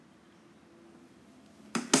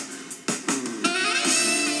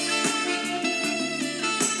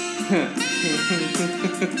How's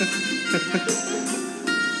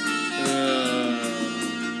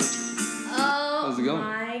it going?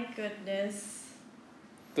 My goodness.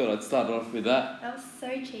 Thought I'd start off with that. That was so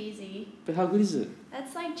cheesy. But how good is it?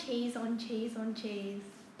 That's like cheese on cheese on cheese.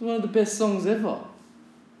 One of the best songs ever.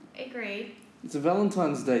 Agreed. It's a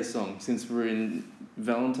Valentine's Day song since we're in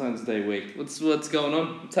Valentine's Day week. What's going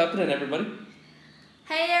on? What's happening, everybody?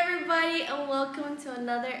 Hey everybody, and welcome to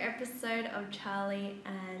another episode of Charlie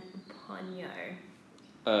and Ponyo.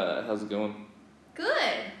 How's it going?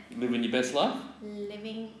 Good. Living your best life?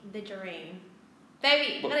 Living the dream.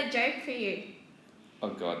 Baby, I've got a joke for you. Oh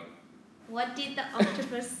God. What did the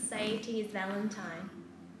octopus say to his Valentine?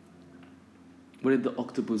 What did the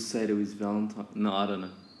octopus say to his Valentine? No, I don't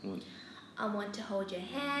know. What? I want to hold your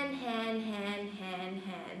hand, hand, hand, hand,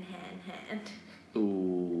 hand, hand, hand.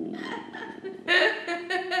 Ooh.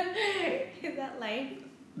 Is that lame?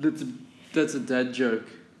 That's a dad joke.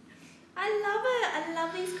 I love it. I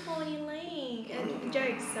love these corny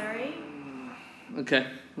jokes, sorry. Okay.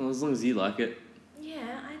 Well, as long as you like it.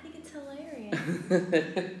 Yeah, I think it's hilarious.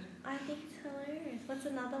 I think it's hilarious. What's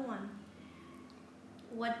another one?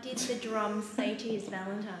 What did the drum say to his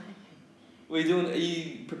Valentine? Are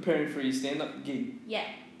you preparing for your stand-up gig? Yeah.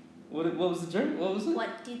 What was the joke? What was it?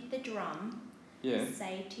 What did the drum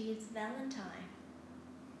say to his Valentine?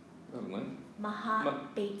 I don't know. My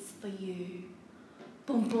heart beats for you.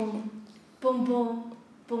 Boom, boom, boom, boom,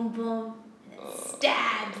 boom, boom. And then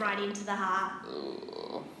stabbed right into the heart.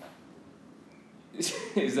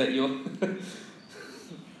 Is that your...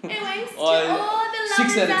 Anyways, to all the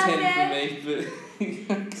lovers 6 out of 10 out there, for me,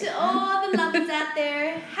 but... to all the lovers out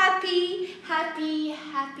there, happy, happy,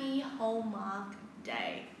 happy Hallmark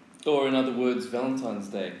Day. Or in other words, Valentine's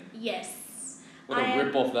Day. Yes. What a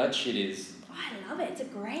rip-off that shit is. I love it. It's a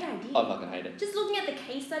great idea. I fucking hate it. Just looking at the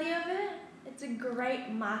case study of it, it's a great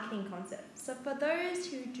marketing concept. So for those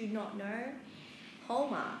who do not know,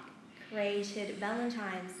 Hallmark created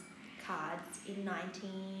Valentine's cards in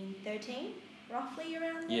 1913, roughly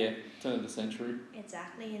around there. Yeah, turn of the century.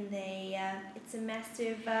 Exactly, and it's a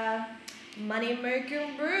massive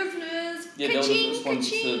money-making business. Yeah,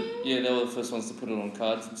 they were the first ones to put it on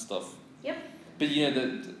cards and stuff. Yep. But you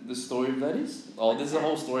know the story of that is? Oh, there's a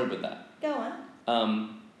whole story about that. Go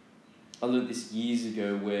on. I learned this years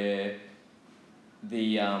ago where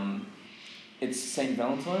it's Saint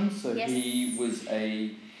Valentine, so yes. he was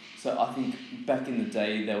so I think back in the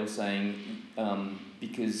day they were saying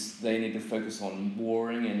because they needed to focus on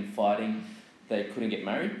warring and fighting, they couldn't get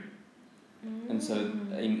married. And so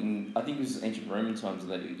I think it was ancient Roman times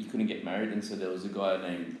that you couldn't get married, and so there was a guy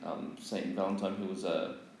named Saint Valentine who was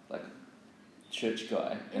a church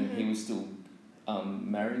guy, and he was still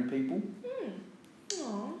marrying people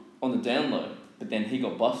on the down low, but then he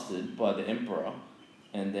got busted by the emperor,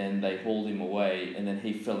 and then they hauled him away, and then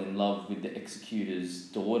he fell in love with the executor's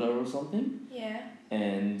daughter or something. Yeah.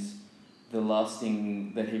 And the last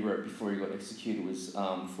thing that he wrote before he got executed was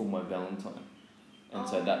 "For My Valentine," and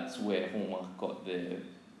so that's where Hallmark got the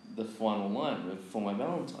final line with "For My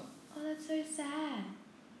Valentine." Oh, that's so sad.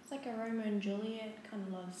 It's like a Romeo and Juliet kind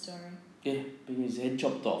of love story. Yeah, but his head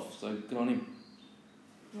chopped off, so good on him.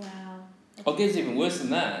 Wow. I guess even worse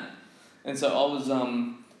than that. And so I was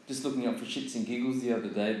just looking up for shits and giggles the other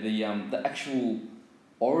day, the actual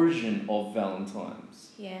origin of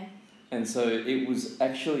Valentine's. Yeah. And so it was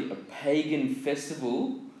actually a pagan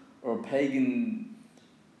festival or a pagan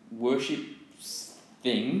worship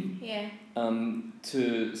thing. Yeah.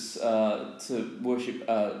 To worship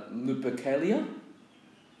Lupercalia.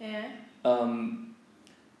 Yeah.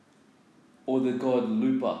 Or the god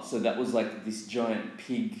Lupa. So that was like this giant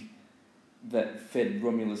pig that fed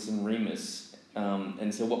Romulus and Remus.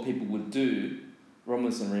 And so what people would do,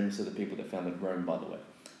 Romulus and Remus are the people that founded Rome, by the way.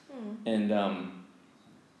 And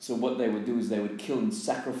so what they would do is they would kill and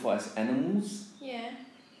sacrifice animals. Yeah.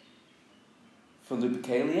 For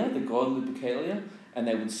Lupercalia, the god Lupercalia, and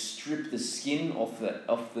they would strip the skin off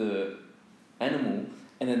the animal,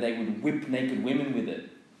 and then they would whip naked women with it.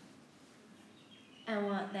 And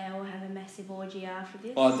what, they all have a massive orgy after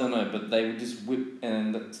this? Oh, I don't know, but they would just whip,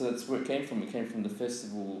 and so that's where it came from. It came from the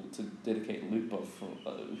festival to dedicate Lupa,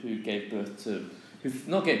 who gave birth to,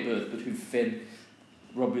 not gave birth, but who fed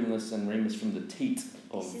Romulus and Remus from the teat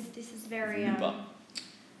of This is very Lupa.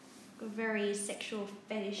 A very sexual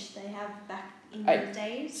fetish they have back in those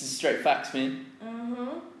days. This is straight facts, man.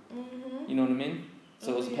 You know what I mean?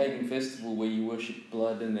 So it was a pagan festival where you worshipped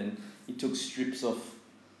blood, and then you took strips off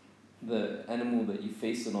the animal that you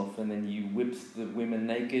feasted off, and then you whipped the women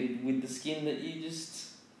naked with the skin that you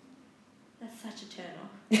just... That's such a turn off.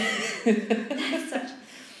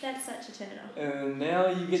 That's such a turn off. And now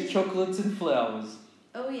you get chocolates and flowers.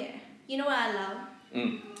 Oh yeah. You know what I love?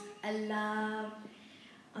 Mm. I love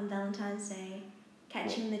on Valentine's Day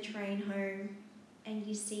catching the train home and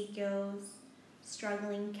you see girls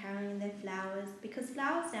struggling carrying their flowers because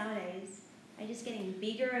flowers nowadays are just getting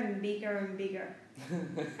bigger and bigger and bigger.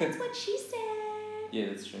 That's what she said. Yeah,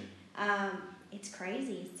 that's true. It's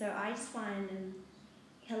crazy. So I just find them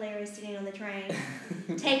hilarious sitting on the train,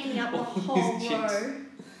 taking up the whole row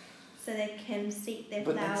so they can seat their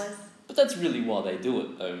flowers. But that's really why they do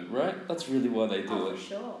it, though, right? That's really why they do it. For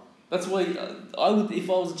sure. That's why I would, if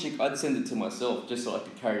I was a chick, I'd send it to myself just so I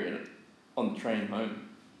could carry it on the train home.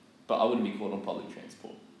 But I wouldn't be caught on public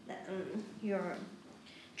transport. You're a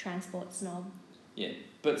transport snob. Yeah,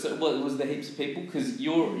 but so was there heaps of people? Because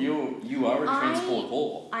you are a transport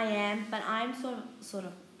whore. I am, but I'm sort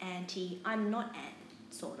of anti. I'm not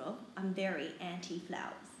sort of. I'm very anti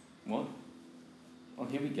flowers. What? Oh,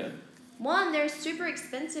 here we go. One, they're super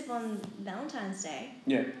expensive on Valentine's Day.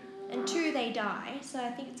 Yeah. And two, they die, so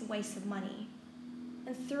I think it's a waste of money.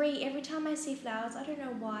 And three, every time I see flowers, I don't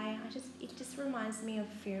know why, it just reminds me of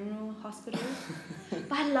funeral hospitals.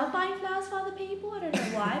 But I love buying flowers for other people, I don't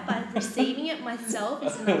know why, but receiving it myself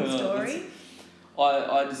is another story.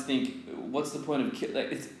 I just think, what's the point of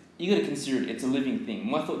you got to consider it's a living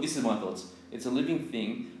thing. This is my thoughts. It's a living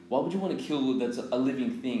thing. Why would you want to kill that's a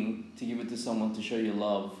living thing to give it to someone to show your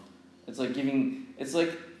love? It's like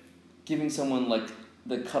giving someone like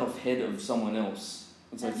the cut off head of someone else.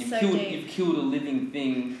 It's like you've killed a living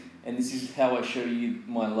thing, and this is how I show you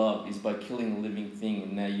my love is by killing a living thing,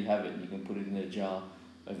 and now you have it and you can put it in a jar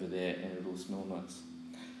over there and it'll smell nice.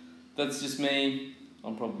 That's just me.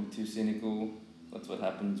 I'm probably too cynical. That's what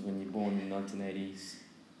happens when you're born in the 1980s.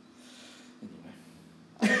 Anyway.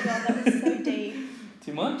 Oh my god, that was so deep.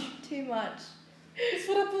 Too much? Too much. That's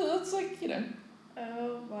what happens. That's like,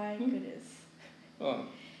 Oh my goodness. Oh.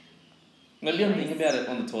 Maybe I'm thinking about it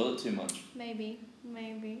on the toilet too much. Maybe.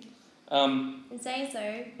 In saying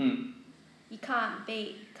so, you can't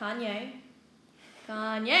beat Kanye.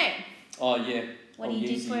 Oh yeah. What he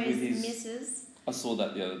did for his missus. I saw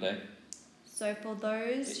that the other day. So for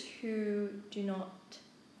those who do not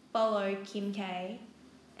follow Kim K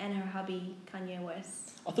and her hubby Kanye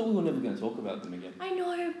West. I thought we were never going to talk about them again. I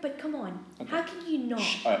know, but come on. Okay. How can you not?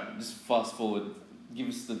 Alright, just fast forward. Give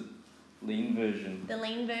us the lean version. The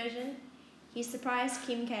lean version? He surprised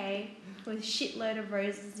Kim K with a shitload of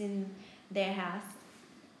roses in their house.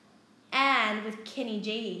 And with Kenny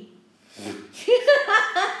G.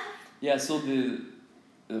 Yeah, I saw the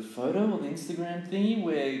photo or the Instagram thingy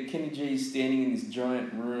where Kenny G is standing in this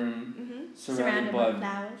giant room surrounded by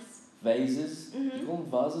flowers. Vases. Do you call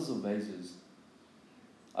them vases or vases?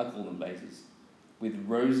 I call them vases. With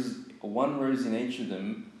roses, one rose in each of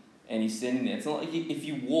them, and he's standing there. It's not like if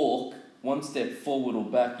you walk one step forward or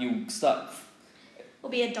back, you'll start. Will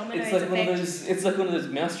be a domino effect. effect. It's like one of those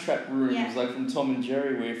mousetrap rooms, like from Tom and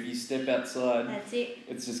Jerry, where if you step outside, that's it.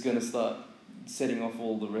 It's just gonna start setting off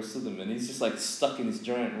all the rest of them, and he's just like stuck in this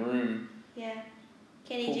giant room. Yeah,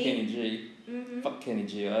 Poor Kenny G. Fuck Kenny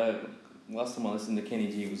G. Last time I listened to Kenny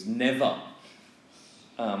G was never.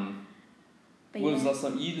 When was the last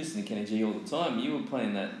time you listened to Kenny G all the time? You were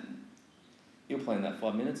playing that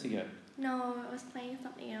 5 minutes ago. No, I was playing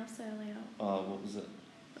something else earlier. Oh, what was it?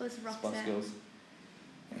 It was Rock Spice Girls.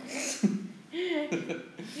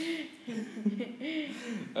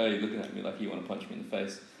 Oh, you're looking at me like you want to punch me in the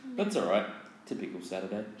face. That's alright. Typical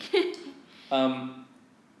Saturday.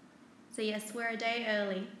 So yes, we're a day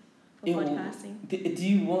early for podcasting. Do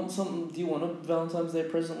you want something? Do you want a Valentine's Day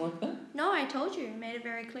present like that? No, I told you. I made it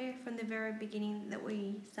very clear from the very beginning that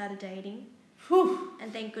we started dating. Whew.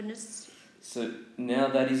 And thank goodness. So now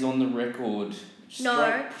that is on the record.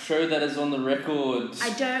 No. Show that is on the record. I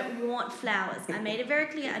don't want flowers. I made it very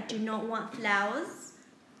clear. I do not want flowers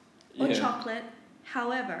or chocolate.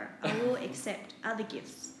 However, I will accept other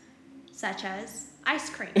gifts, such as ice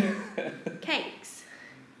cream, cakes,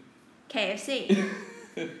 KFC,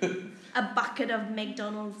 a bucket of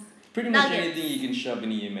McDonald's Pretty much nuggets. anything you can shove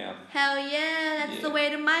into your mouth. Hell yeah, that's the way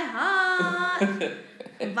to my heart.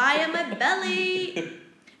 Via my belly.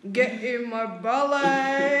 Get in my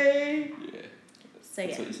belly. Yeah. So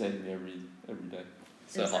that's what you say to me every day.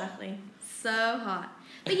 So exactly. Hot. So hot.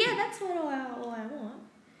 But yeah, that's all I want.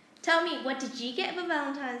 Tell me, what did you get for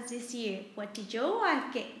Valentine's this year? What did your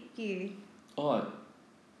wife get you? Oh,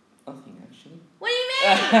 nothing actually. What do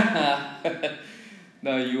you mean?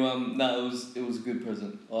 No, it was a good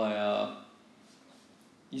present.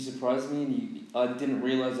 You surprised me, and I didn't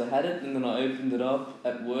realise I had it, and then I opened it up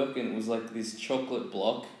at work, and it was like this chocolate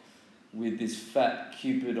block with this fat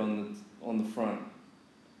cupid on the front.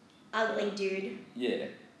 ugly dude. Yeah.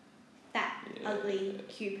 That ugly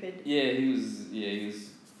Cupid. Yeah, he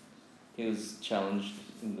was challenged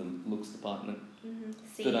in the looks department.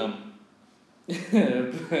 See. But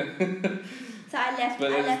So I left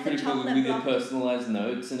but it was the pretty cool chocolate with your block. personalised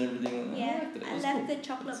notes and everything like that. Yeah, I liked it. It I was left cool. the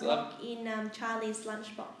chocolate So block in Charlie's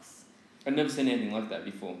lunchbox. I'd never seen anything like that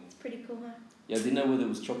before. It's pretty cool, huh? Yeah, I didn't know whether it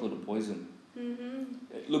was chocolate or poison.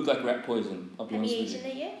 It looked like rat poison, I'll be Have honest you with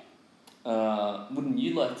eaten it yet? Wouldn't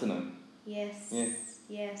you like to know? Yes. Yeah.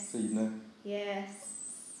 Yes. So you'd know. Yes.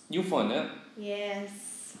 You'll find out. Yes.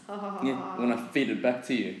 Yeah, when I feed it back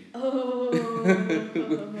to you. Oh.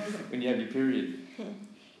 When you have your period.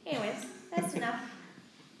 Anyways, that's enough.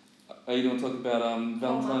 Are you going to talk about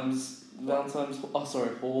Valentine's,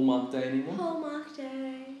 Hallmark Day anymore? Hallmark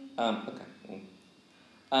Day. Okay.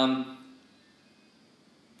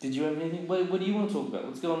 Did you have anything? What do you want to talk about?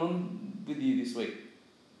 What's going on with you this week?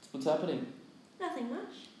 What's happening? Nothing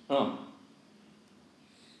much. Oh.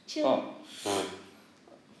 Chill. Oh.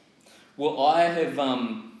 Well, I have.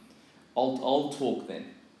 I'll talk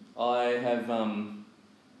then. I have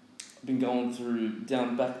been going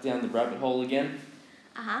back down the rabbit hole again.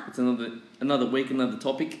 It's another week, another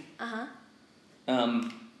topic.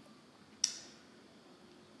 The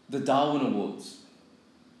Darwin Awards.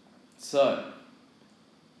 So,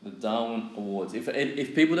 the Darwin Awards.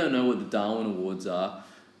 If people don't know what the Darwin Awards are,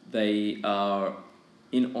 they are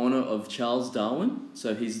in honour of Charles Darwin.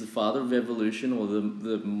 So he's the father of evolution, or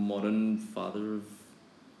the modern father of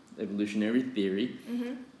evolutionary theory.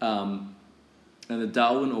 And the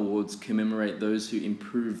Darwin Awards commemorate those who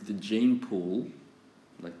improved the gene pool,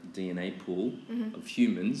 like the DNA pool of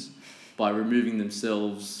humans, by removing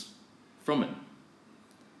themselves from it.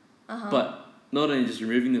 But not only just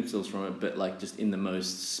removing themselves from it, but like just in the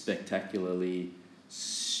most spectacularly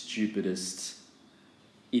stupidest,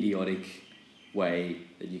 idiotic way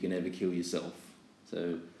that you can ever kill yourself.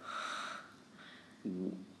 So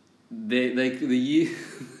the year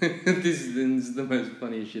this is the most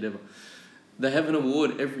funniest shit ever. They have an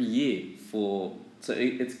award every year for, so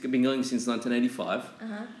it's been going since 1985,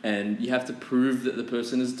 and you have to prove that the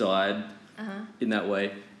person has died in that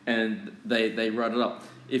way, and they write it up.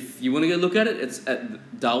 If you want to go look at it, it's at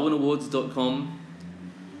darwinawards.com.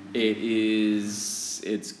 You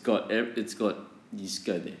just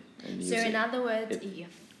go there. And So in other words, if you're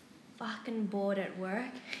fucking bored at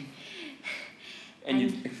work, and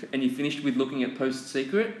you finished with looking at Post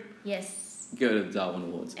Secret, yes, go to the Darwin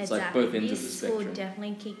Awards. It's exactly. like both ends of the This spectrum. will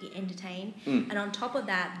definitely keep you entertained. And on top of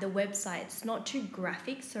that, the website's not too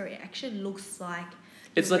graphic, so it actually looks like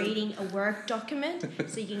It's you're like reading a work document,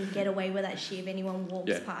 so you can get away with that shit if anyone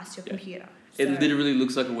walks past your computer. So, it literally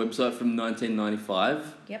looks like a website from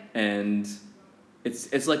 1995. Yep. And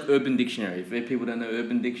it's like Urban Dictionary. If people don't know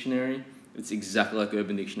Urban Dictionary, it's exactly like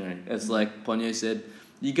Urban Dictionary. It's like Ponyo said,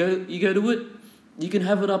 you go to it, you can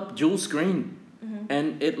have it up dual screen.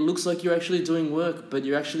 And it looks like you're actually doing work, but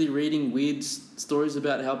you're actually reading weird stories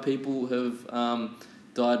about how people have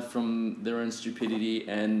died from their own stupidity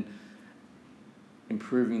and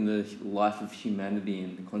improving the life of humanity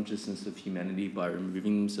and the consciousness of humanity by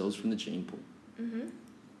removing themselves from the gene pool.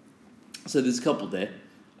 So there's a couple there.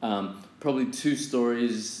 Probably two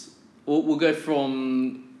stories. We'll go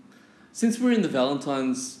from, since we're in the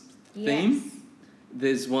Valentines theme,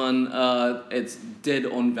 there's one, it's Dead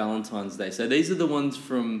on Valentine's Day. So these are the ones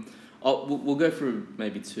from, we'll go through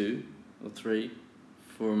maybe 2 or 3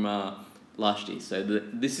 from last year. So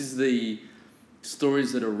this is the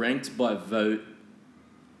stories that are ranked by vote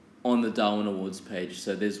on the Darwin Awards page.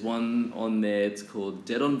 So there's one on there, it's called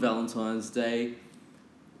Dead on Valentine's Day.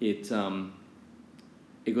 It got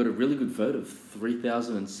a really good vote of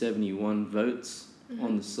 3,071 votes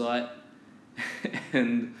on the site.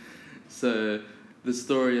 And so the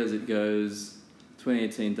story as it goes,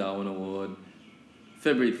 2018 Darwin Award,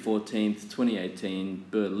 February 14th, 2018,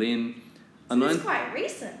 Berlin. So this is quite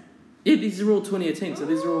recent. Yeah, these are all 2018, so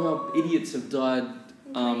these are all how idiots have died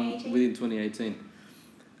within 2018.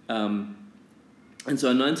 And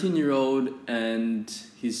so a 19-year-old and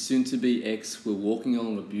his soon-to-be ex were walking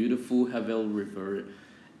along a beautiful Havel River,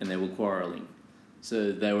 and they were quarrelling.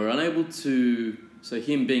 So they were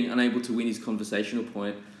him being unable to win his conversational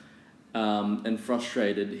point, and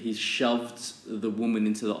frustrated, he shoved the woman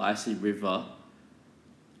into the icy river,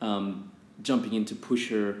 jumping in to push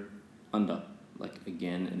her under, like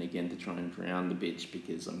again and again, to try and drown the bitch,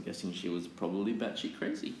 because I'm guessing she was probably batshit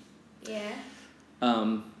crazy. Yeah.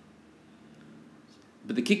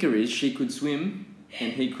 But the kicker is she could swim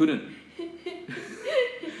and he couldn't.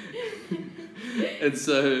 And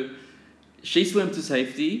so she swam to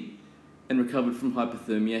safety, and recovered from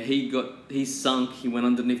hypothermia. He sunk. He went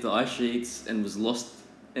underneath the ice sheets and was lost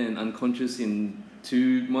and unconscious in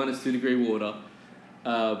 -2 degree water.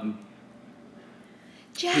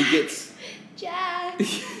 Jack. He gets. Jack.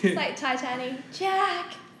 It's like Titanic.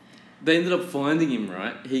 Jack. They ended up finding him.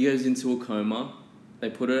 Right. He goes into a coma.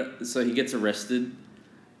 So he gets arrested,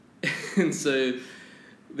 and so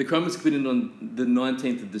the crime was committed on the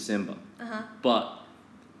 19th of December. But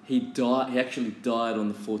he died. He actually died on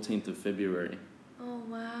the 14th of February. Oh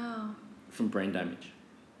wow. From brain damage.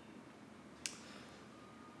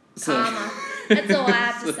 Karma. That's all I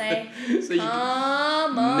have to say. So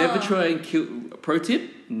Karma. never try and kill. Pro tip: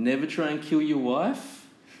 never try and kill your wife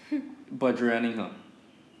by drowning her.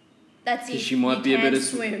 That's if she might you be a better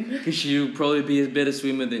swim. Because she'll probably be a better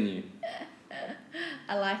swimmer than you.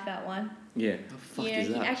 I like that one. Yeah. How fuck is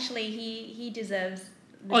that? He deserves.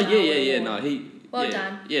 The Yeah. Darwin No, Award. Well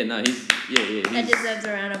done. Yeah, no, he's. That deserves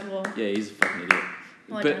a round of applause. Yeah, he's a fucking idiot.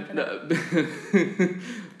 Well done for that.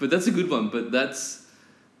 But that's a good one. But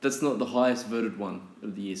that's not the highest voted one of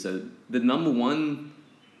the year. So the number one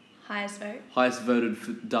highest voted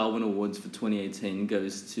for Darwin Awards for 2018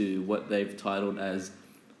 goes to what they've titled as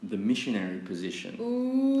the missionary position.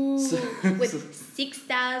 Ooh, with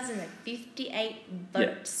 6,058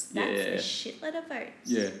 votes. That's a shitload of votes.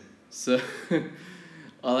 Yeah. So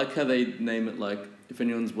I like how they name it like, if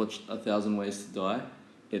anyone's watched 1,000 Ways to Die,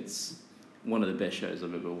 it's one of the best shows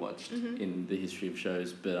I've ever watched in the history of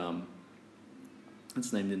shows, but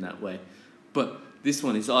it's named in that way. But this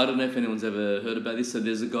one is, I don't know if anyone's ever heard about this, so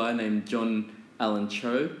there's a guy named John Allen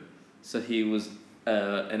Cho. So he was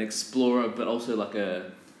an explorer, but also like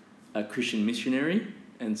a Christian missionary,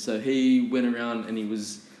 and so he went around and he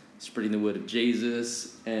was spreading the word of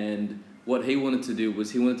Jesus, and what he wanted to do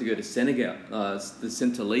was he wanted to go to Senegal, the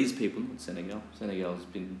Sentinelese people, not Senegal. Senegal's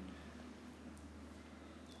been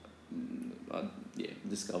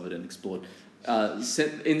discovered and explored. In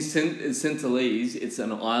Sentinelese,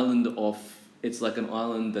 it's like an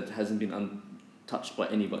island that hasn't been untouched by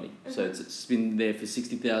anybody. So it's been there for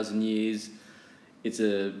 60,000 years.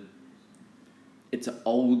 It's an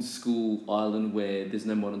old school island where there's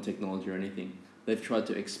no modern technology or anything. They've tried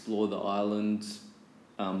to explore the island.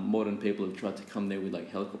 Modern people have tried to come there with like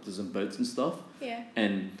helicopters and boats and stuff. Yeah.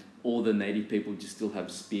 And all the native people just still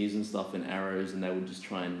have spears and stuff and arrows, and they would just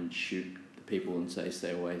try and shoot the people and say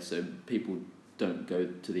stay away. So people don't go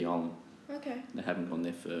to the island. Okay. They haven't gone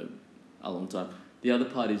there for a long time. The other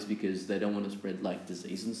part is because they don't want to spread like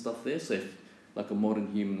disease and stuff there. So if like a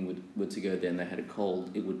modern human were to go there and they had a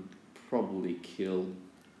cold, it would probably kill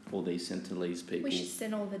all these Sentinelese people. We should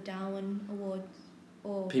send all the Darwin Awards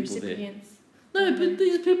or people recipients. There. No, but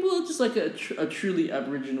these people are just like a truly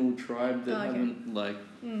Aboriginal tribe that haven't like...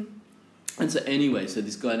 And so anyway, so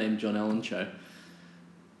this guy named John Allen Cho,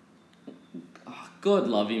 God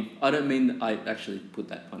love him. I don't mean I actually put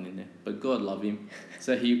that pun in there, but God love him.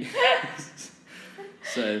 So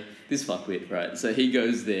so this fuckwit, right? So he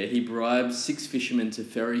goes there, he bribes 6 fishermen to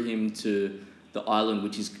ferry him to the island,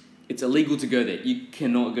 which is, it's illegal to go there. You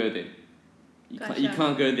cannot go there. You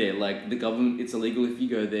can't go there. Like the government, it's illegal if you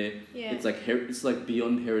go there. Yeah. It's like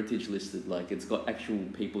beyond heritage listed. Like it's got actual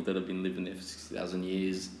people that have been living there for 60,000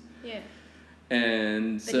 years. Yeah.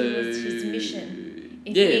 And but so it was his mission.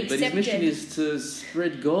 But his mission is to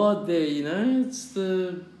spread God there. You know, it's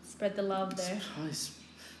the spread the love there.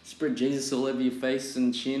 Spread Jesus all over your face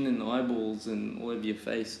and chin and eyeballs and all over your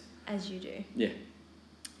face. As you do. Yeah.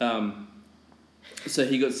 So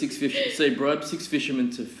he got 6 fish. So he bribed 6 fishermen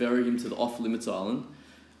to ferry him to the off-limits island,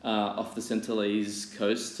 off the Sentinelese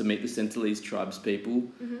coast, to meet the Sentinelese tribes people.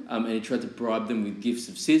 And he tried to bribe them with gifts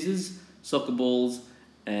of scissors, soccer balls,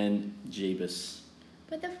 and Jeebus.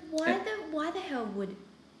 But why the hell would,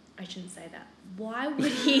 I shouldn't say that. Why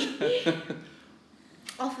would he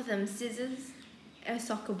offer them scissors and a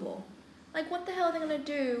soccer ball? Like, what the hell are they gonna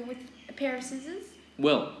do with a pair of scissors?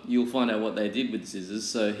 Well, you'll find out what they did with scissors.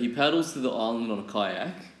 So he paddles to the island on a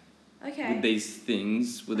kayak. Okay. With these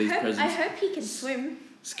things, with these presents. I hope he can swim.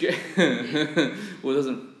 Well, it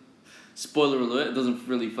doesn't. Spoiler alert! It doesn't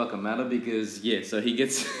really fucking matter because so he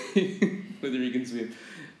gets whether he can swim.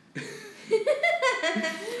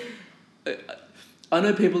 I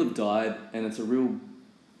know people have died, and it's a real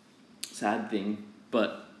sad thing.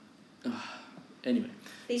 But anyway.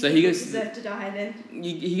 These so he goes deserve to die then.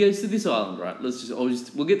 He goes to this island, right?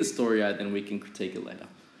 We'll get the story out, then we can critique it later.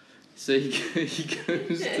 So he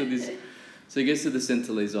goes to this. So he goes to the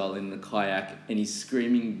Sentinelese island in a kayak, and he's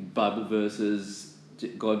screaming Bible verses,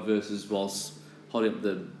 God verses, whilst holding up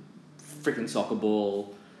the freaking soccer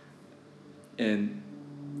ball. And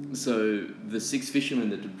so the 6 fishermen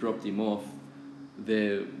that dropped him off,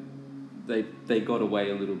 they're they got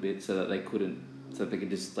away a little bit so that they could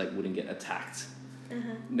just like wouldn't get attacked.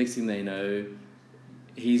 Next thing they know,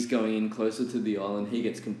 he's going in closer to the island. He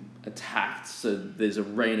gets attacked. So there's a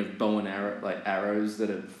rain of bow and arrows that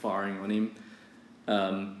are firing on him.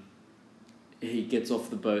 He gets off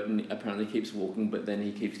the boat and apparently keeps walking, but then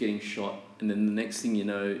he keeps getting shot. And then the next thing you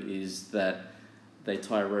know is that they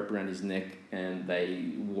tie a rope around his neck and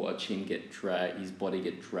they watch him his body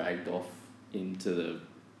get dragged off into the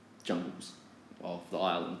jungles of the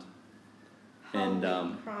island. Holy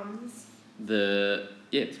crumbs.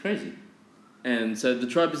 It's crazy. And so the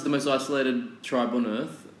tribe is the most isolated tribe on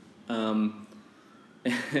Earth. And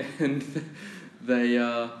they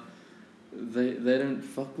don't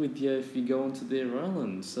fuck with you if you go onto their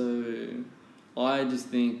island. So I just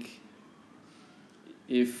think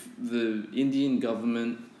if the Indian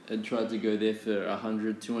government had tried to go there for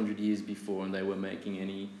 100, 200 years before and they were making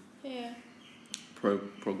any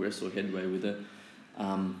progress or headway with it,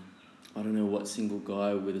 I don't know what single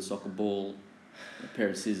guy with a soccer ball, a pair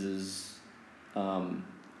of scissors, and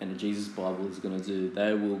a Jesus Bible is going to do.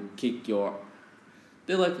 They will kick your...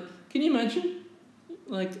 They're like, can you imagine?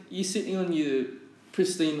 Like, you're sitting on your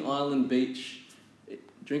pristine island beach,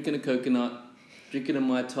 drinking a coconut, drinking a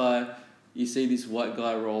Mai Tai, you see this white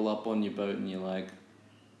guy roll up on your boat and you're like,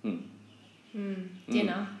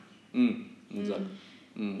 Dinner. What's up?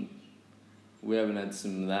 We haven't had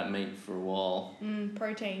some of that meat for a while.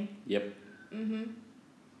 Protein. Yep.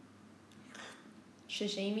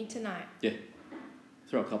 Sashimi tonight. Yeah.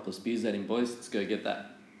 Throw a couple of spears at him, boys. Let's go get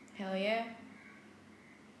that. Hell yeah.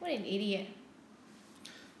 What an idiot.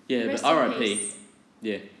 Yeah, Rest but in RIP. peace.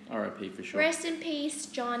 Yeah, RIP for sure. Rest in peace,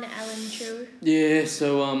 John Allen True. Yeah,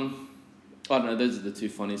 so, I don't know, those are the two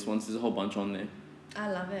funniest ones. There's a whole bunch on there.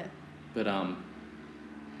 I love it. But,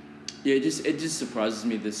 yeah, it just surprises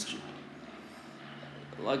me this...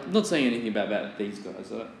 Like, not saying anything about these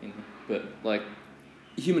guys, but, like,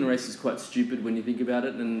 human race is quite stupid when you think about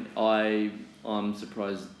it, and I'm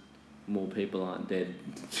surprised more people aren't dead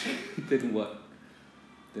than what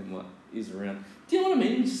is around. Do you know what I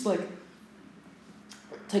mean? It's just like,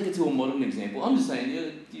 take it to a modern example. I'm just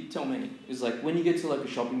saying, you tell me. It's like when you get to like a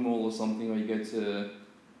shopping mall or something, or you go to,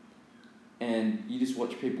 and you just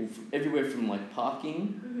watch people from everywhere from like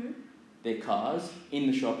parking their cars in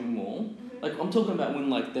the shopping mall. Like I'm talking about when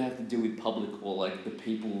like they have to deal with public or like the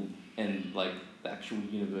people and like the actual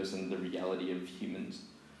universe and the reality of humans.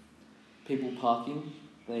 People parking,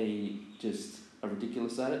 they just are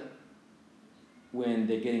ridiculous at it. When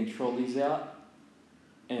they're getting trolleys out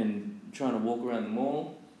and trying to walk around the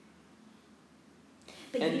mall.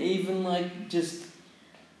 But even like just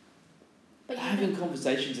having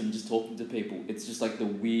conversations and just talking to people, it's just like the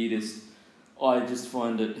weirdest. I just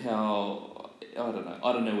find it how, I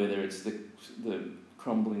don't know whether it's the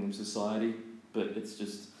crumbling of society, but it's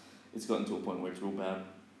gotten to a point where it's real bad.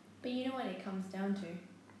 But you know what it comes down to?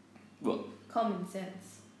 What? Common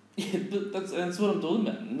sense. Yeah, but that's what I'm talking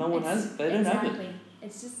about. No one has it. They don't have it. Exactly.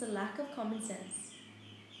 It's just the lack of common sense.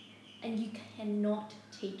 And you cannot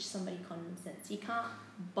teach somebody common sense. You can't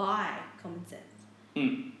buy common sense.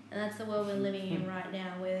 And that's the world we're living in right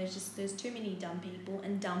now, where there's too many dumb people,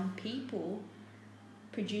 and dumb people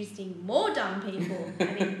producing more dumb people,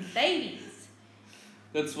 having babies.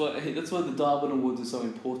 That's why the Darwin Awards are so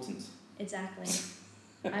important. Exactly.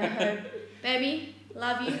 I hope, baby,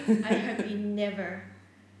 love you. I hope you never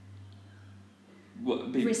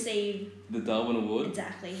receive the Darwin Award.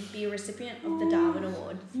 Exactly. Be a recipient of the Darwin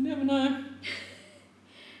Award. You never know.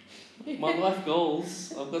 My life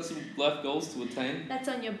goals. I've got some life goals to attain. That's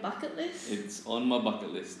on your bucket list? It's on my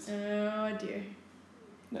bucket list. Oh dear.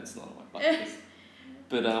 That's not on my bucket list.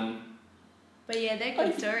 But yeah, they're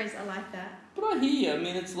good stories. I like that. But I hear you. I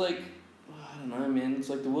mean, it's like, I don't know, man. It's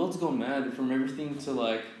like the world's gone mad from everything to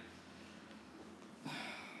like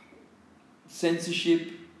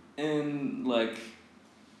censorship and like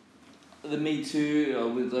the Me Too. I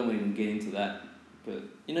won't even get into that. But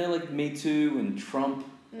you know, like Me Too and Trump.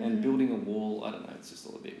 And building a wall, I don't know, it's just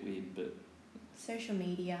all a bit weird, but... Social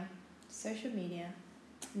media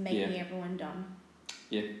making everyone dumb.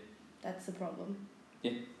 Yeah. That's the problem.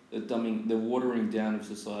 Yeah, the watering down of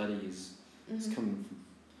society is coming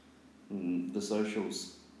from the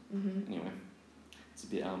socials. Anyway, it's a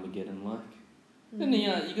bit Armageddon-like. And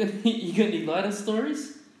you got any lighter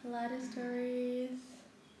stories? Lighter stories?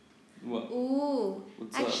 What? Ooh,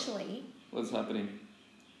 What's happening? What's happening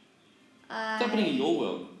in your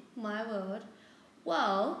world? My world?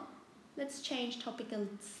 Well, let's change topic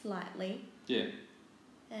slightly. Yeah.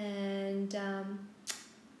 And,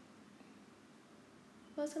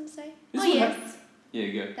 what was I going to say? Yes. Yeah,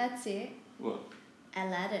 go. That's it. What?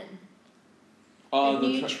 Aladdin. a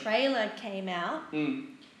new trailer came out. Mm.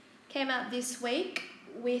 Came out this week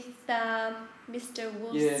with Mr.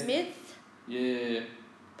 Will Smith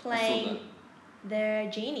playing the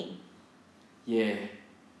genie. Yeah.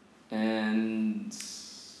 And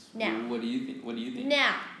now, what do you think?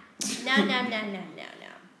 Now.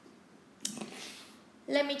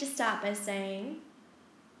 Let me just start by saying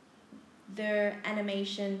the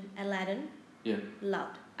animation Aladdin. Yeah.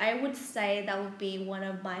 Loved. I would say that would be one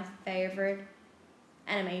of my favorite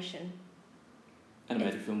animated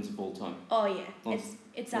films of all time. Oh yeah,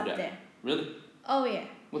 it's up there. Really? Oh yeah.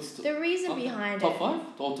 What's the reason behind top it?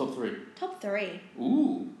 Top 5 or top 3? Top 3.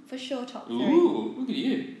 Ooh. For sure, top 3. Ooh, look at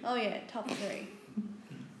you. Oh yeah, top 3.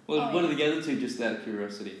 What are the other two, just out of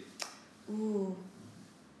curiosity? Ooh.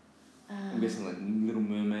 I'm guessing like Little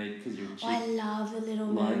Mermaid because you're a chick. I love the Little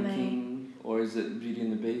Lion Mermaid. King, or is it Beauty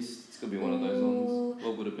and the Beast? It's gonna be one of those ones.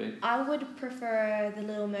 What would it be? I would prefer the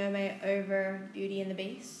Little Mermaid over Beauty and the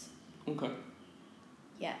Beast. Okay.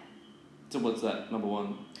 Yeah. So what's that? Number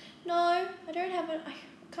 1? No, I don't have it. I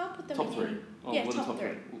can't put them top in 3. Here. Oh, yeah, what top 3.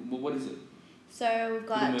 What is it? So we've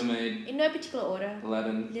got Little Mermaid, in no particular order.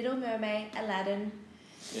 Aladdin. Little Mermaid, Aladdin.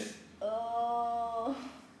 Yeah. Oh,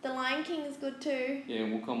 The Lion King is good too. Yeah,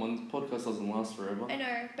 well, come on, the podcast doesn't last forever. I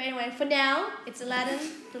know, but anyway, for now, it's Aladdin,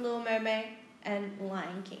 The Little Mermaid, and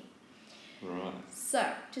Lion King. Right. So,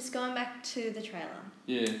 just going back to the trailer.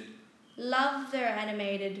 Yeah. Love their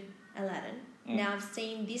animated Aladdin. Now I've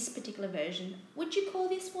seen this particular version. Would you call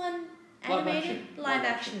this one animated? Live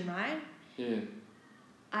action, right? Yeah.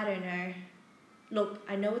 I don't know. Look,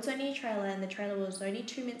 I know it's only a trailer and the trailer was only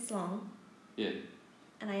 2 minutes long. Yeah.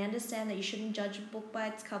 And I understand that you shouldn't judge a book by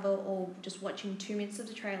its cover or just watching 2 minutes of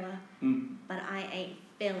the trailer. But I ain't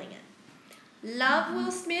feeling it. Love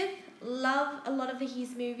Will Smith. Love a lot of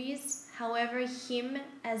his movies. However, him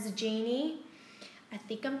as a genie, I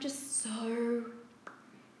think I'm just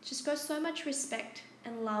got so much respect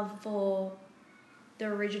and love for the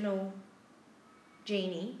original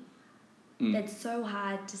genie. That's so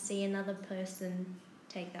hard to see another person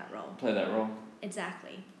take that role. Play that role.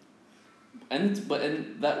 Exactly. And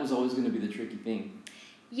that was always going to be the tricky thing.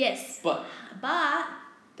 Yes. But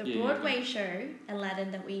the Broadway show,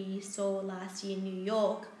 Aladdin, that we saw last year in New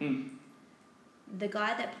York, the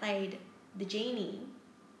guy that played the genie,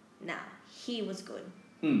 he was good.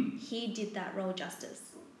 He did that role justice.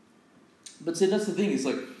 But see, that's the thing. It's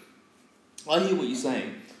like, I hear what you're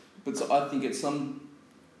saying, but so I think at some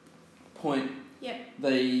point,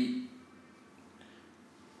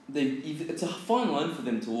 it's a fine line for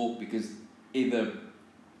them to walk, because either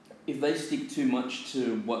if they stick too much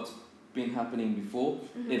to what's been happening before,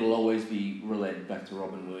 it'll always be related back to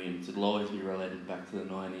Robin Williams. It'll always be related back to the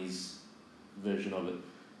 90s version of it.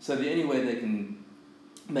 So the only way they can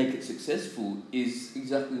make it successful is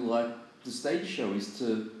exactly like the stage show, is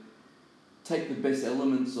to take the best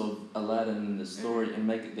elements of Aladdin and the story and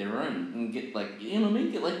make it their own, and get you know what I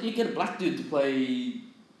mean? You get a black dude to play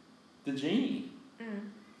the genie.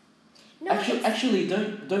 No, actually,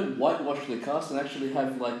 don't whitewash the cast and actually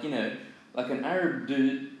have an Arab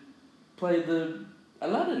dude play the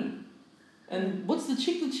Aladdin. And what's the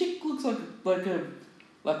chick? The chick looks like a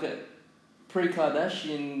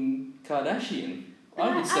pre-Kardashian.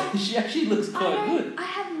 I would say she actually looks quite good. I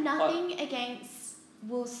have nothing against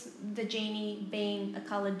the genie being a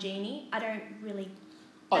coloured genie. I don't really.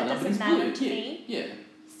 That doesn't matter to me. Yeah.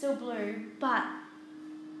 Still blue, but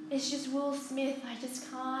it's just Will Smith. I just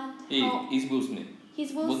can't help. He's Will Smith.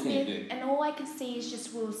 He's Will Smith, and all I can see is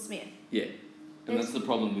just Will Smith. Yeah. And that's the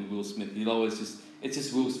problem with Will Smith. It's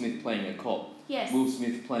just Will Smith playing a cop. Yes. Will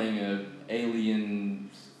Smith playing a alien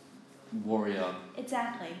warrior.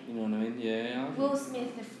 Exactly. You know what I mean? Yeah. Will Smith,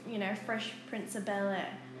 Fresh Prince of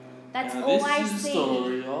Bel-Air. That's all I see. This is a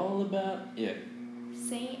story all about... Yeah.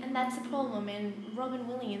 See? And that's the problem. And Robin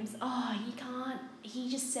Williams, he can't... He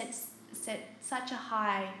just set such a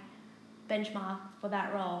high benchmark for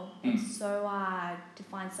that role. It's so hard to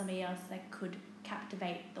find somebody else that could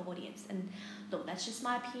captivate the audience. And look, that's just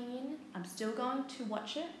my opinion. I'm still going to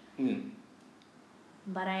watch it.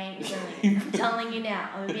 But I ain't feeling it. I'm telling you now,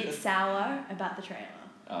 I'm a bit sour about the trailer.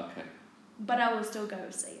 Okay. But I will still go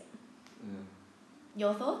see it. Yeah.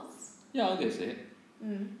 Your thoughts? Yeah, I'll go see it.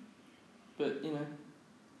 But,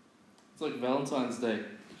 it's like Valentine's Day.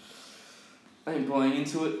 I ain't buying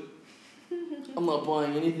into it. I'm not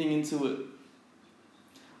buying anything into it.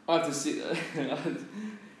 I have to sit...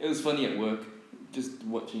 It was funny at work, just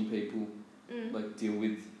watching people deal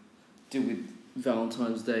with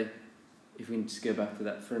Valentine's Day. If we can just go back to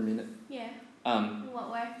that for a minute. Yeah. In what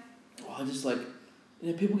way? I just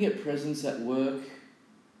people get presents at work,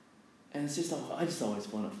 and it's just I just always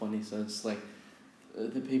find it funny. So it's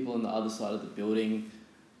the people on the other side of the building,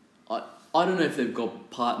 I don't know if they've got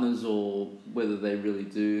partners or whether they really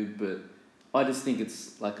do, but I just think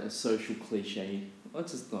it's like a social cliche.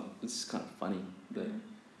 It's just kind of funny. They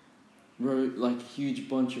wrote like a huge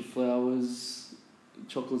bunch of flowers,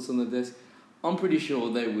 chocolates on the desk. I'm pretty sure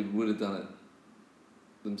they would have done it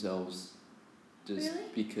themselves, just Really?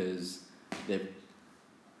 because the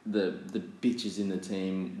bitches in the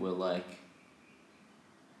team were like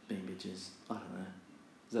being bitches. I don't know.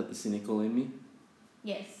 Is that the cynical in me?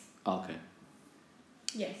 Yes. Oh, okay.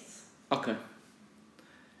 Yes. Okay.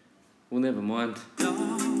 Well, never mind.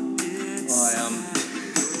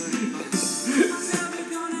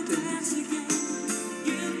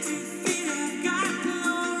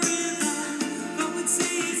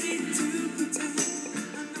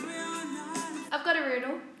 I've got a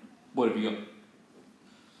riddle. What have you got?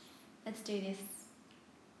 Let's do this.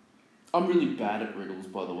 I'm really bad at riddles,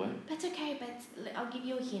 by the way. That's okay, but I'll give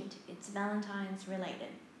you a hint. It's Valentine's related.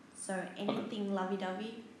 So anything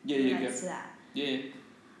lovey-dovey relates to that. Yeah.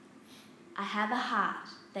 I have a heart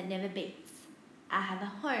that never beats. I have a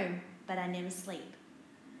home, but I never sleep.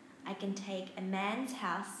 I can take a man's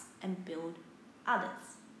house and build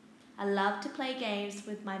others. I love to play games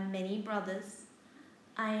with my many brothers.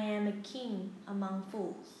 I am a king among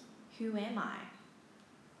fools. Who am I?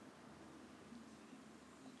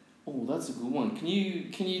 Oh, that's a good one. Can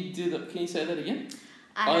you say that again?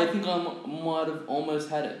 I think I might have almost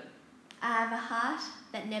had it. I have a heart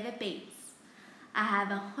that never beats. I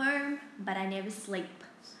have a home, but I never sleep.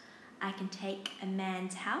 I can take a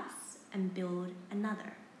man's house and build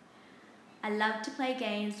another. I love to play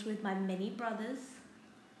games with my many brothers.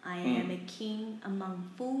 I am a king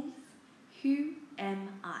among fools. Who am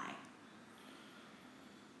I?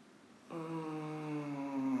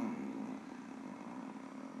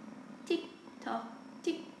 Tick tock,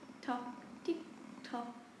 tick tock, tick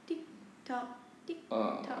tock, tick tock, tick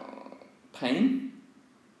tock. Pain?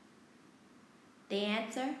 The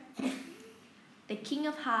answer? The King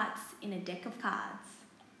of Hearts in a deck of cards.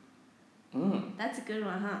 That's a good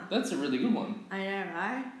one, huh? That's a really good one. I know,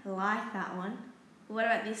 right? I like that one. What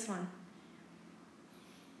about this one?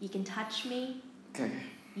 You can touch me. Okay.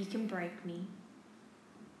 You can break me.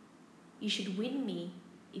 You should win me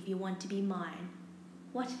if you want to be mine.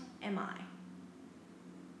 What am I?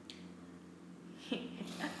 Do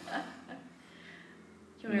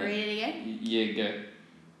you want to read it again? Yeah, go.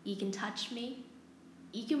 You can touch me.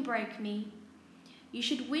 You can break me. You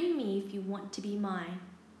should win me if you want to be mine.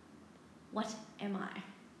 What am I?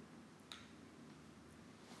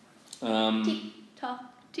 Tick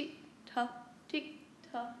tock, tick tock, tick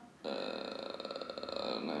tock.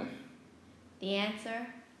 No. The answer?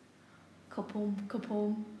 Kapoom,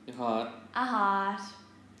 kapoom. Your heart. A heart.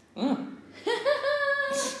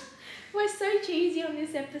 We're so cheesy on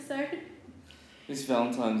this episode. This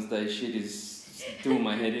Valentine's Day shit is doing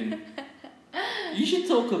my head in. You should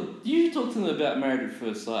talk to them about Married at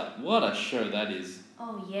First Sight. What a show that is.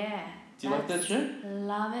 Oh yeah. Do you like that show?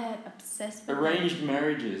 Love it. Obsessed with Arranged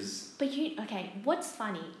marriages. But okay, what's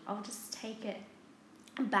funny, I'll just take it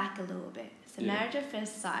back a little bit. So Marriage at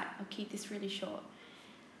First Sight, I'll keep this really short.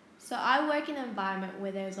 So I work in an environment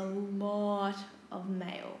where there's a lot of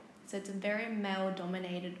male. So it's a very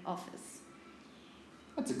male-dominated office.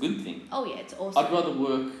 That's a good thing. Oh yeah, it's awesome. I'd rather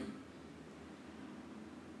work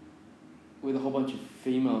with a whole bunch of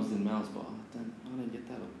females than males, but I don't get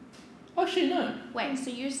that. Actually, no. Wait, so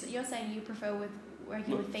you're saying you prefer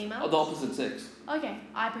working with females? The opposite sex. Okay,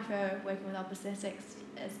 I prefer working with opposite sex.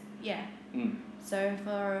 So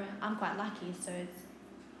I'm quite lucky. So it's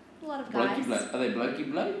a lot of guys. Are they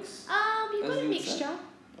blokey blokes? You've got a mixture. Say?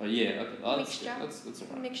 Oh yeah, okay. Mixture. That's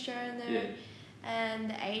alright. Mixture in there, and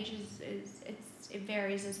the age it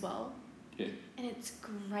varies as well. Yeah. And it's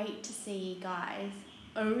great to see guys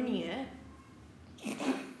owning it.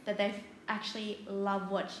 That they actually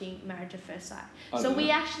love watching Marriage at First Sight. So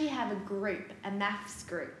we actually have a group, a maths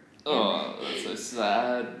group. Oh, that's so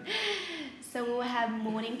sad. So we'll have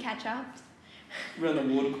morning catch-ups. Around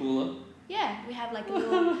the water cooler. Yeah, we have like a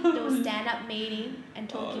little stand-up meeting and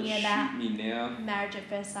talking about shoot me now. Marriage at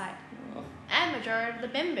First Sight. Oh. And majority of the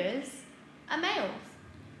members are males.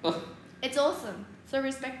 It's awesome. So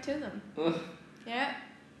respect to them. Yeah.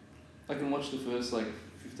 I can watch the first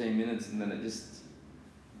 15 minutes and then it just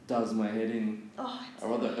does my head in. I'd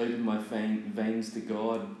rather open my veins to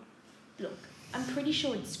God. Look, I'm pretty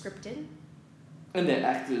sure it's scripted. And they're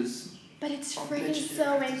actors. But it's freaking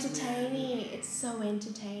so entertaining. It's so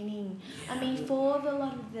entertaining. I mean, for a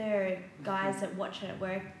lot of the guys that watch it at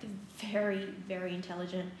work, they're very, very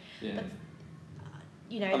intelligent. Yeah. But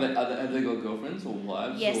Have they got girlfriends or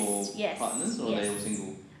wives or partners, or are they all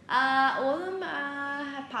single? All of them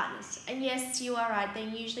have partners. And yes, you are right. They're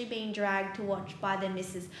usually being dragged to watch by their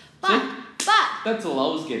missus. But that's all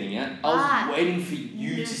I was getting at. I was waiting for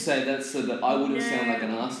you to say that so that I wouldn't sound like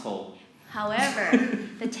an asshole. However,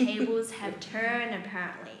 the tables have turned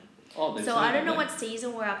apparently. So I don't know what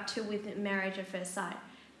season we're up to with Marriage at First Sight.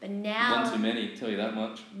 But now... One too many, tell you that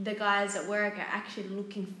much. The guys at work are actually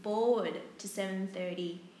looking forward to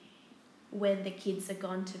 7:30 when the kids have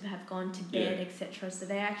gone to bed, etc. So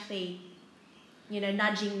they're actually,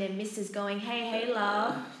 nudging their missus going, hey,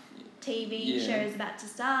 love, TV show's about to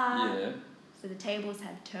start. Yeah. So the tables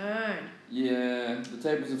have turned. Yeah, the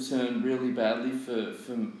tables have turned really badly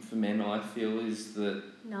for men, I feel, is that...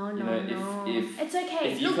 No. If it's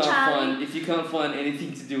okay. If you can't find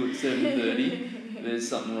anything to do at 7:30, there's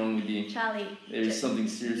something wrong with you. Charlie, there is something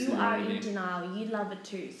seriously wrong with you. You are in denial. You love it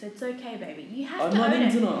too, so it's okay, baby. You have to own it. I'm not in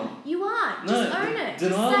denial. You are. Just own it.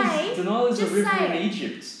 Denial is a river in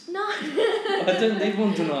Egypt. No. I don't live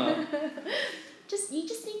on denial. You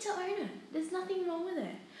just need to own it. There's nothing wrong with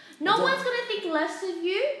it. No one's gonna think less of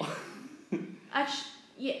you. Actually.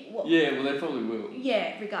 Yeah, well, they probably will.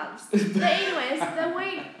 Yeah, regardless. But anyways, they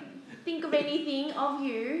won't think of anything of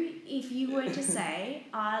you if you were to say,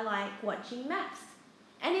 I like watching maths.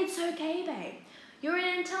 And it's okay, babe. You're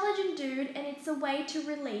an intelligent dude, and it's a way to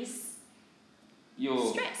release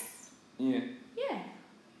stress. Yeah. Yeah.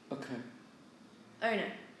 Okay. Own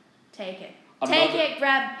it. Take it.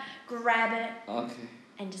 Grab it. Okay.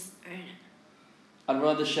 And just own it. I'd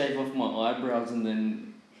rather shave off my eyebrows and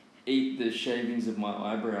then eat the shavings of my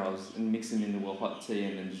eyebrows and mix them into a hot tea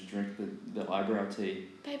and then just drink the eyebrow tea.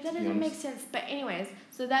 Babe, that doesn't make sense. But anyways,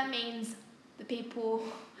 so that means the people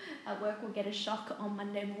at work will get a shock on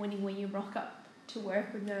Monday morning when you rock up to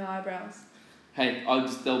work with no eyebrows. Hey,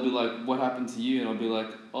 they'll be like, what happened to you? And I'll be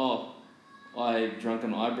like, oh, I drank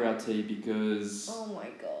an eyebrow tea because... Oh my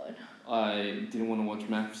God. I didn't want to watch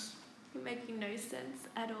maths. You're making no sense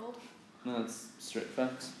at all. No, it's straight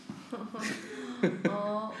facts.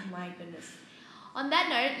 Oh my goodness. On that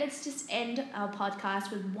note, let's just end our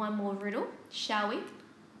podcast with one more riddle, shall we?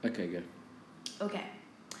 Okay, go. Okay.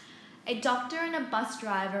 A doctor and a bus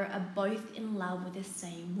driver are both in love with the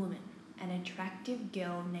same woman, an attractive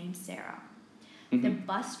girl named Sarah. Mm-hmm. The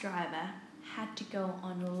bus driver had to go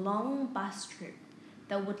on a long bus trip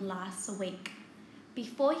that would last a week.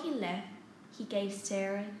 Before he left, he gave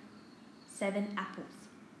Sarah 7 apples.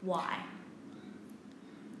 Why?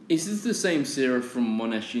 Is this the same Sarah from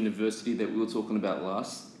Monash University that we were talking about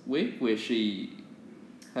last week, where she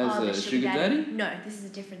has a sugar daddy? No, this is a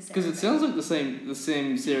different Sarah. Because it sounds like the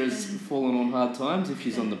same Sarah's fallen on hard times if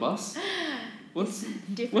she's on the bus. What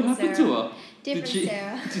happened to her? Different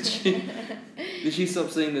Sarah. Did she stop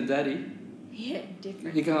seeing the daddy? Yeah,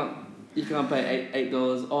 different. You can't pay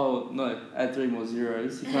 $8. Oh no, add 3 more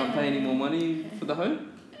zeros. You can't pay any more money for the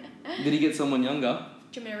home. Did he get someone younger?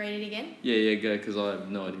 Do you want me to read it again? Yeah, go, because I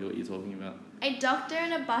have no idea what you're talking about. A doctor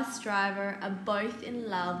and a bus driver are both in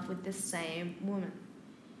love with the same woman.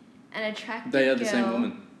 An attractive girl... They are the same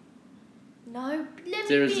woman. No, let me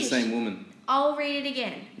Sarah's finish. the same woman. I'll read it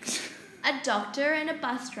again. A doctor and a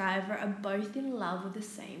bus driver are both in love with the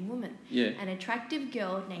same woman. Yeah. An attractive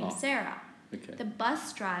girl named Sarah. Okay. The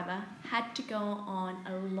bus driver had to go on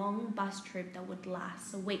a long bus trip that would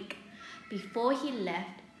last a week. Before he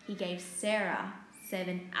left, he gave Sarah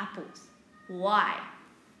 7 apples. Why?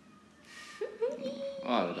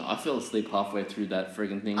 I don't know. I fell asleep halfway through that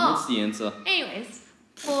friggin' thing. What's the answer? Anyways,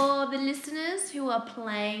 for the listeners who are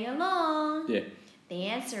playing along, the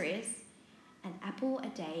answer is an apple a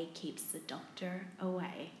day keeps the doctor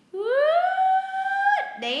away. Woo!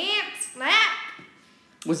 Dance, clap.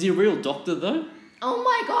 Was he a real doctor though? Oh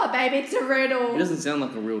my God, babe, it's a riddle. He doesn't sound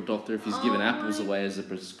like a real doctor if he's giving apples away as a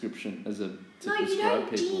prescription, to prescribe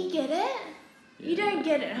people. Do you get it? Yeah. You don't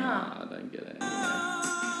get it, huh? No, I don't get it.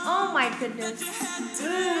 Oh my goodness.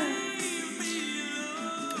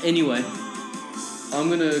 Anyway, I'm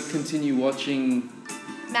gonna continue watching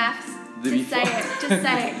maths. Just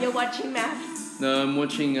say it. You're watching maths. No, I'm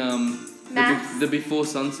watching the Before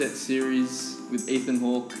Sunset series with Ethan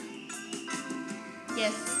Hawke.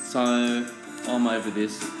 Yes. So I'm over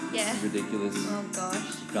this. Yeah. This is ridiculous. Oh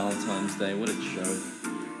gosh. Valentine's Day, what a show.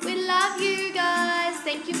 We love you guys.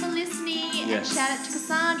 Thank you for listening. Yes. And shout out to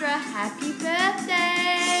Cassandra. Happy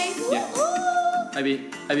birthday. Yeah. Woo-hoo.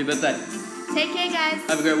 Happy birthday. Take care, guys.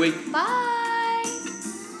 Have a great week. Bye.